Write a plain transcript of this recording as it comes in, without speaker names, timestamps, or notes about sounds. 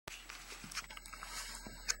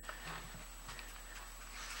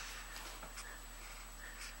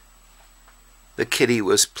the kitty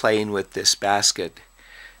was playing with this basket.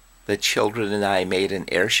 The children and I made an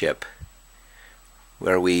airship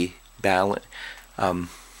where we balance. The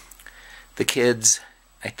kids,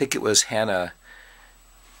 I think it was Hannah,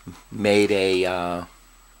 made a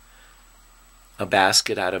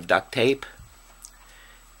basket out of duct tape,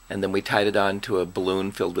 and then we tied it on to a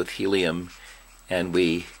balloon filled with helium, and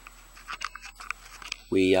we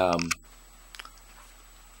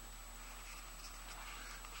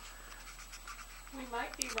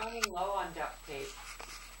might be running low on duct tape.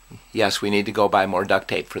 Yes, we need to go buy more duct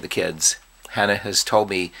tape for the kids. Hannah has told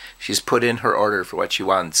me she's put in her order for what she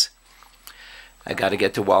wants. I got to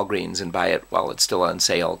get to Walgreens and buy it while it's still on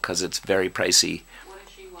sale because it's very pricey. What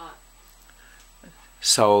does she want?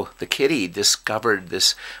 So the kitty discovered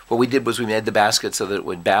this. What we did was we made the basket so that it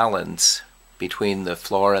would balance between the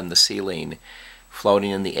floor and the ceiling,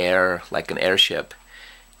 floating in the air like an airship.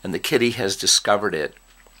 And the kitty has discovered it.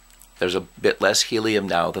 There's a bit less helium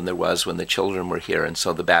now than there was when the children were here, and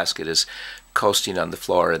so the basket is coasting on the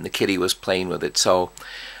floor, and the kitty was playing with it. So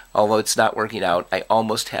although it's not working out, I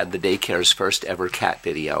almost had the daycare's first ever cat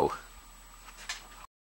video.